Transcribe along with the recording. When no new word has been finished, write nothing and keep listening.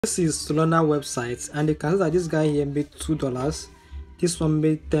This is Solana website, and you can see that this guy here made $2, this one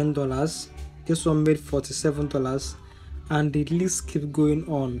made $10, this one made $47, and the list keep going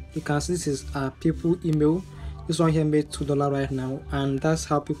on. You can see this is people email. This one here made $2 right now, and that's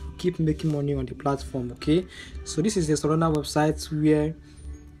how people keep making money on the platform. Okay, so this is the Solana website where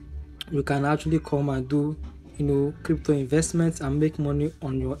you can actually come and do crypto investments and make money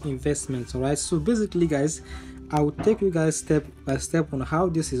on your investments. All right, so basically guys, I will take you guys step by step on how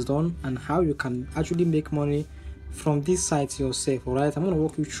this is done and how you can actually make money from this site yourself. All right, I'm going to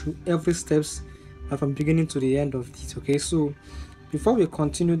walk you through every steps from beginning to the end of it. Okay, so before we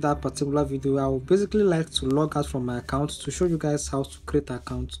continue that particular video, I would basically like to log out from my account to show you guys how to create an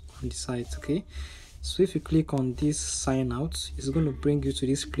account on the site. Okay, so if you click on this sign out, it's going to bring you to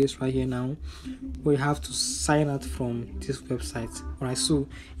this place right here now where you have to sign out from this website. All right, so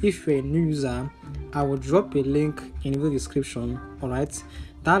if you're a new user, I will drop a link in the description. All right,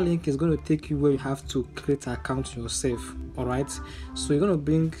 that link is going to take you where you have to create an account yourself. All right, so you're going to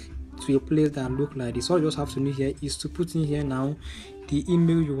bring to a place that look like this. All you just have to do here is to put in here now the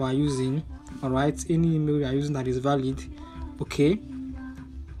email you are using. All right, any email you are using that is valid. Okay,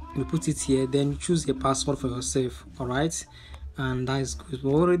 you put it here, then choose a password for yourself. All right, and that is good.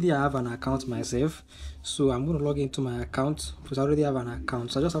 Already I have an account myself, so I'm going to log into my account because I already have an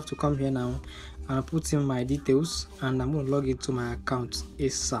account. So I just have to come here now and put in my details, and I'm going to log into my account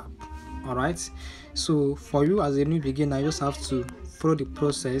ASAP. All right, so for you as a new beginner, you just have to follow the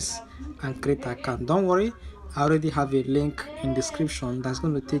process and create an account. Don't worry, I already have a link in description that's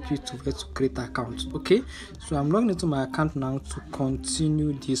going to take you to where to create an account. Okay, so I'm logging into my account now to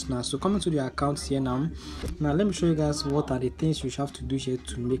continue this now. So coming to the account here now let me show you guys what are the things you have to do here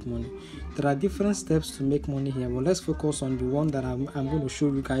to make money. There are different steps to make money here, but let's focus on the one that I'm going to show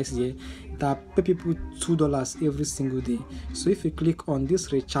you guys here that pay people $2 every single day. So if you click on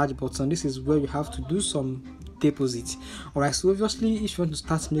this recharge button, this is where you have to do some deposit. All right, so obviously if you want to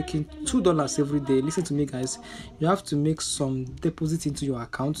start making $2 every day, listen to me guys, you have to make some deposit into your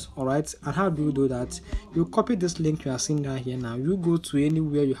account. All right, and how do you do that? You copy this link you are seeing right here now. You go to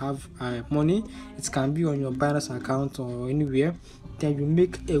anywhere you have money. It can be on your Binance account or anywhere. Then you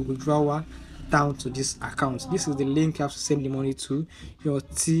make a withdrawal down to this account. This is the link you have to send the money to, your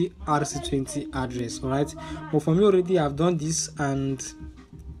TRC20 address. All right, but for me already I've done this, and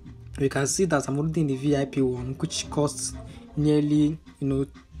you can see that I'm already in the VIP one, which costs nearly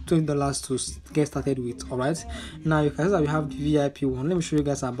 $20 to get started with. All right, now you can see that we have the VIP one. Let me show you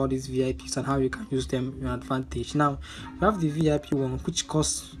guys about these VIPs and how you can use them in advantage. Now we have the VIP one, which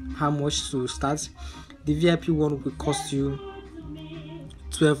costs how much to start. The VIP one will cost you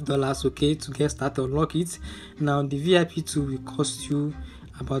 $12, okay, to get started, unlock it. Now the VIP 2 will cost you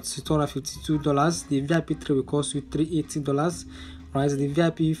about $252. The VIP 3 will cost you $380. Right, the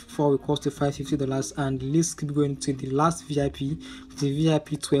VIP 4 will cost you $550, and the list keep going to the last VIP, the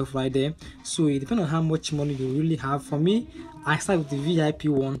VIP 12 right there. So it depends on how much money you really have. For me, I start with the VIP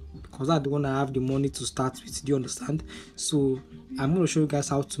one because that's the one I have the money to start with. Do you understand? So I'm going to show you guys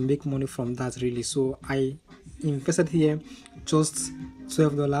how to make money from that really. So I invested here just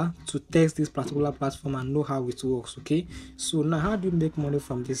 $12 to test this particular platform and know how it works. Okay, so now how do you make money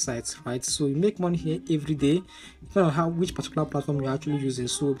from this site? Right, so you make money here every day depending on which particular platform you're actually using.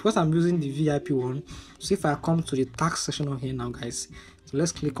 So because I'm using the VIP one, so if I come to the tax section on here now guys, so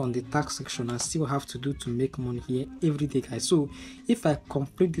let's click on the tax section and see what I have to do to make money here every day guys. So if I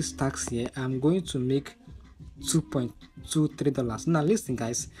complete this tax here, I'm going to make $2.23. Now listen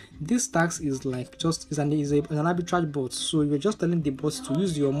guys, this tax is like just an arbitrage bot. So you're just telling the bots to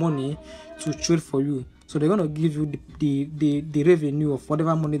use your money to trade for you. So they're gonna give you the revenue of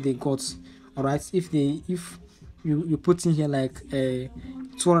whatever money they got. All right, if you put in here like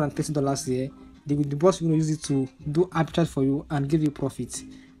 $230 here, the boss will use it to do arbitrage for you and give you profit.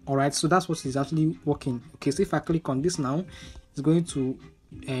 All right, so that's what is actually working. Okay, so if I click on this now, it's going to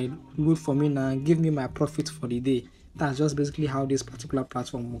load for me now and give me my profit for the day. That's just basically how this particular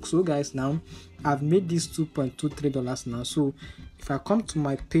platform works. So guys, now I've made this $2.23 now. So if I come to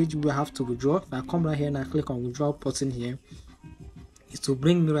my page where I have to withdraw, if I come right here and I click on withdraw button here, is to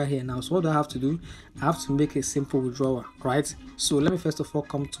bring me right here now. So what do I have to do? I have to make a simple withdrawal, right? So let me first of all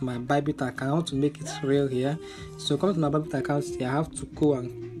come to my Bybit account to make it real here. So coming to my Bybit account here, I have to go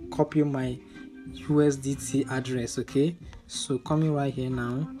and copy my USDT address. Okay, so coming right here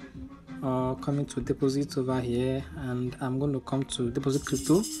now, coming to deposit over here, and I'm going to come to deposit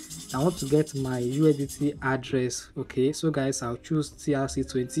crypto. I want to get my USDT address. Okay, so guys, I'll choose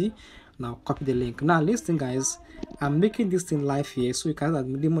TRC20. Now copy the link. Now listen guys, I'm making this thing live here, so you can see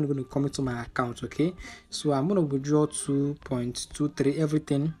that the money going to come into my account. Okay, so I'm going to withdraw 2.23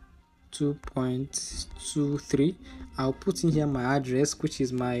 everything, 2.23. I'll put in here my address, which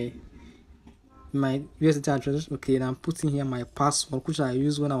is my USDT address. Okay, and I'm putting here my password, which I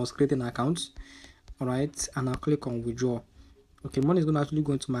used when I was creating an account. All right, and I'll click on withdraw. Okay, money is going to actually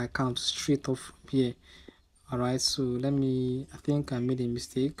go into my account straight off here. All right, so let me, I think I made a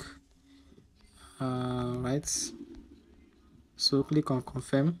mistake. Right, so click on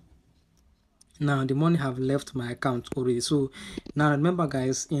confirm. Now the money have left my account already. So now remember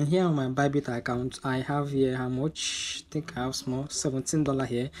guys, in here on my Bybit account, I have here how much? I think I have small $17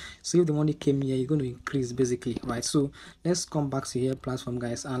 here. So if the money came here, it's going to increase basically, right? So let's come back to here platform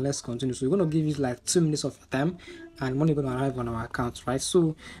guys, and let's continue. So we're going to give you like 2 minutes of your time, and money going to arrive on our account, right?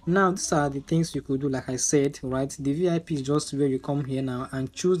 So now these are the things you could do. Like I said, right, the VIP is just where you come here now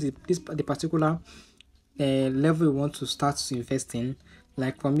and choose the particular level you want to start to invest in.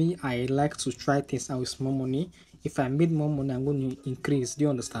 Like for me, I like to try things out with small money. If I made more money, I'm going to increase. Do you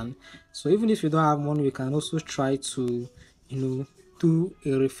understand? So even if you don't have money, you can also try to, do a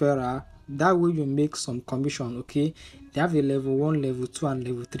referral. That way you make some commission. Okay, they have a level 1, level 2, and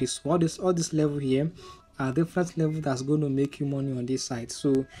level 3. So all this level here are different level that's going to make you money on this side.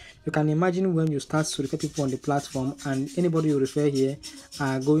 So you can imagine when you start to refer people on the platform, and anybody you refer here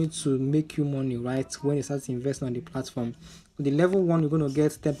are going to make you money, right, when you start investing on the platform. The level 1, you're going to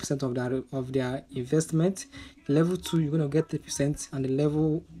get 10% of their investment. Level 2, you're going to get 3%, and the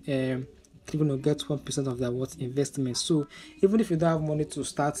level you're going to get 1% of their investment. So even if you don't have money to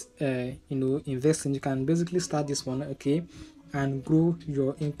start investing, you can basically start this one, okay, and grow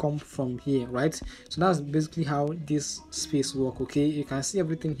your income from here, right? So that's basically how this space work. Okay, you can see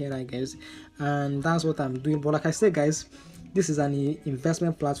everything here, I guess, and that's what I'm doing. But like I said guys, this is an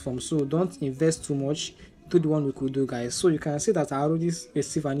investment platform, so don't invest too much. Do the one we could do guys. So you can see that I already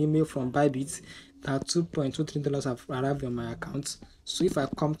received an email from Bybit that $2.23 have arrived on my account. So if I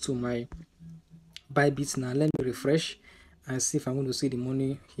come to my Bybit now, let me refresh and see if I'm going to see the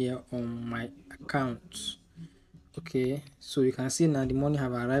money here on my account. Okay, so you can see now the money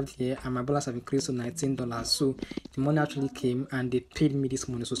have arrived here, and my balance have increased to $19. So the money actually came and they paid me this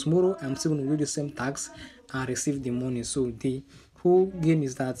money. So tomorrow I'm still going to do the same tax and receive the money. So the whole game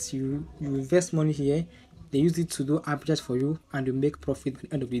is that you invest money here, they use it to do arbitrage for you, and you make profit at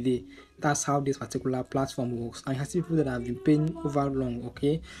the end of the day. That's how this particular platform works, and I see people that have been paying over long.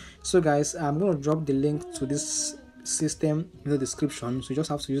 Okay, so guys, I'm going to drop the link to this system in the description, so you just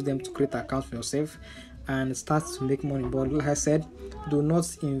have to use them to create an account for yourself and start to make money. But like I said, do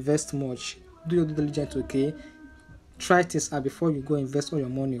not invest much. Do your due diligence. Okay, try this out before you go invest all your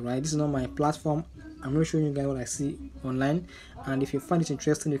money, right? This is not my platform. I'm not showing you guys what I see online, and if you find it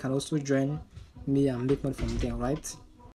interesting, you can also join me and make money from there, right?